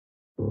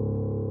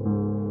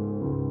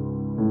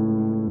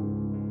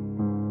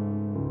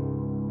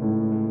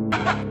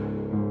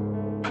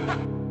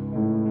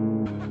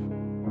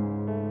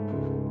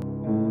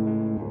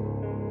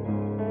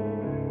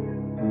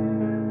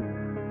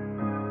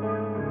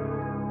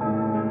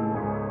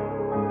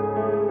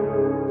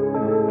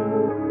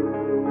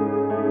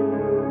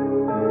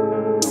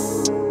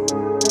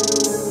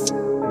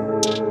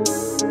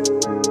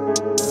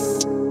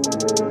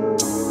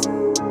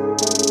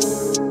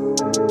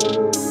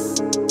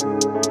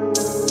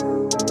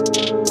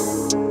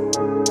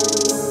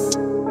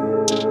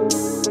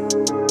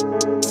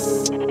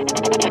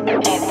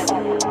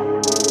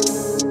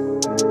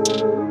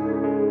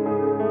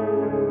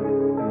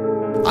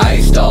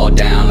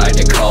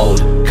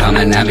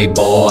me,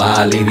 boy,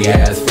 I leave your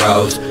ass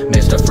froze.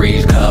 Mr.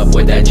 Freeze cup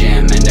with that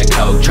gym and the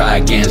coke. Try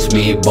against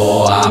me,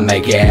 boy, I'll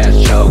make your ass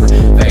choke.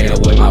 Vader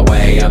with my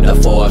way up the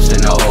force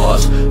and the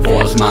horse.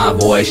 Force my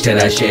voice till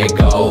that shit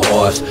go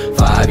hoarse.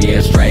 5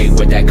 years straight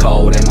with that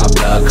cold in my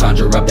blood.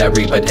 Conjure up that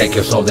reaper, take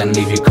your soul, then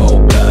leave you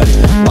cold blood.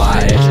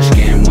 White as your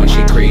skin when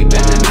she creep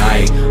in the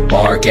night.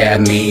 Bark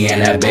at me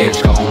and that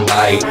bitch gon'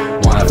 bite.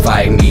 Wanna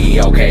fight me?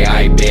 Okay,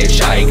 aight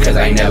bitch, aight. Cause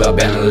I ain't never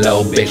been a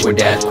little bitch where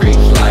death creeps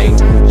light.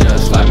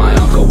 Just like my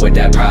uncle with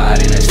that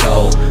pride in his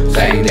soul.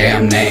 Same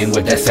damn name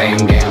with that same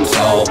damn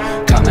soul.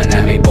 Coming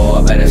at me,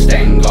 boy, better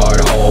stay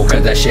guard hole.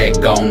 Cause that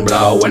shit gon'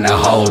 blow when the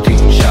whole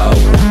team show.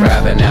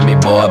 Rapping at me,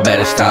 boy,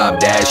 better stop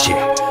that shit.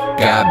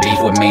 Got beef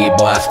with me,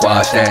 boy, I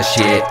squash that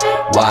shit.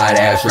 Wide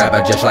ass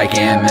rapper just like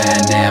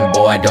Eminem.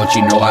 Boy, don't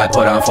you know I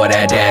put on for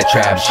that death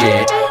trap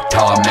shit.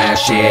 Tall man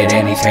shit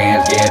and these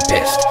hands get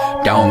pissed.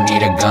 Don't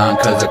need a gun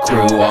cause the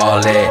crew all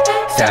lit.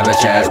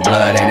 Savage ass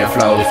blood and it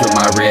flows through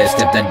my wrist.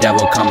 If the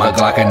devil come a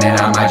Glock and then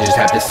I might just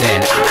have to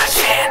sin.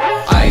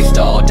 Iced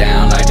all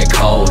down like the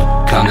cold.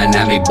 Coming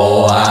at me,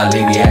 boy, I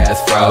leave your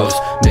ass froze.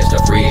 Mr.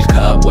 Freeze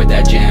cup with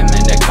that gym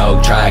and the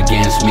coke. Try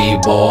against me,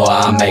 boy,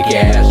 I'll make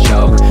your ass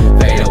choke.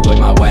 Vader with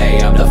my way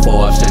up the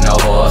force and the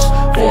horse.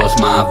 Force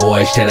my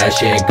voice till that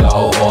shit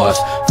go hoarse.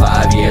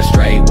 5 years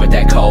straight with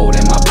that cold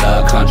in my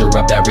blood. Conjure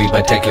up that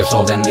reaper, take your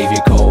soul, then leave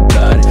you cold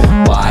blood.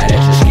 White as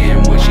your skin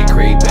when she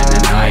creep in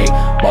the night.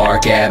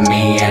 Bark at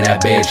me and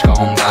that bitch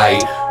gon'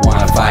 bite.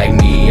 Wanna fight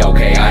me?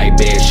 Okay, aight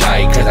bitch,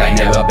 aight. Cause I ain't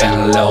never been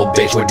a little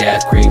bitch where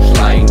death creeps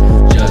light.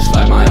 Just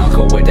like my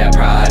uncle with that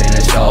pride in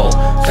his soul.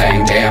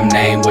 Same damn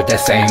name with that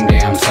same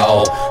damn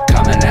soul.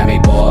 Coming at me,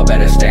 boy,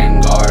 better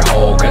stand guard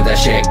hole. Cause that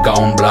shit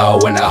gon' blow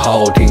when the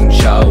whole team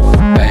show.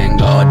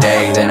 Bang all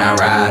day, then I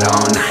ride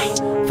all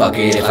night. Fuck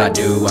it if I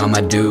do,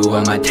 I'ma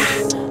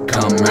die.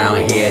 Come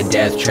round here,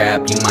 death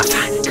trap, you my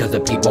find. Cause the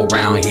people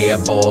round here,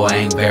 boy,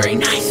 ain't very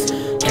nice.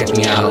 Catch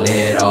me out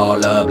lit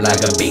all up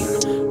like a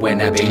beam. When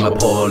that beam will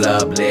pull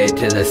up lit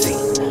to the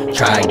scene.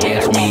 Try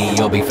against me,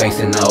 you'll be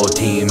facing the whole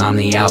team. I'm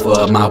the alpha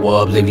of my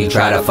wolves if you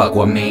try to fuck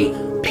with me,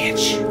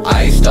 bitch.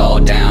 Iced all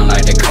down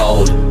like the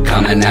cold.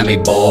 Coming at me,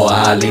 boy,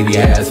 I leave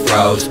your ass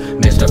froze.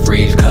 Mr.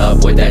 Freeze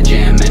cup with that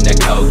gym and the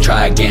coke.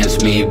 Try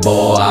against me,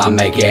 boy, I'll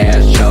make your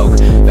ass choke.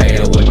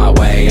 Vader with my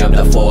way up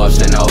the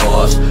force and the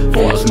horse.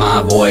 Force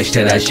my voice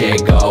till that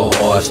shit go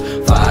hoarse.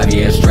 5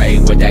 years straight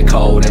with that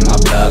cold in my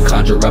blood.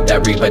 Conjure up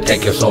that reaper,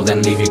 take your soul,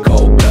 then leave you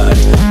cold blood.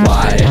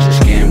 White as your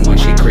skin when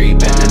she creep in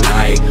the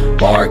night.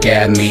 Bark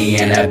at me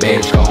and that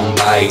bitch gon'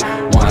 bite.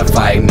 Wanna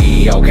fight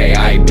me? Okay,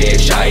 aight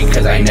bitch, aight.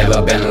 Cause I ain't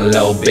never been a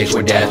little bitch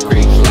where death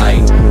creeps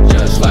light.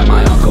 Just like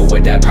my uncle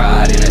with that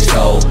pride in his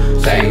soul.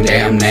 Same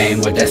damn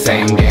name with that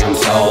same damn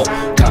soul.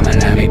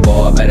 Coming at me,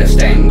 boy, better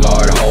stand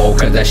guard hole.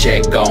 Cause that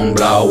shit gon'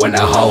 blow when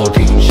the whole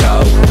team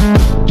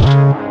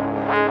show.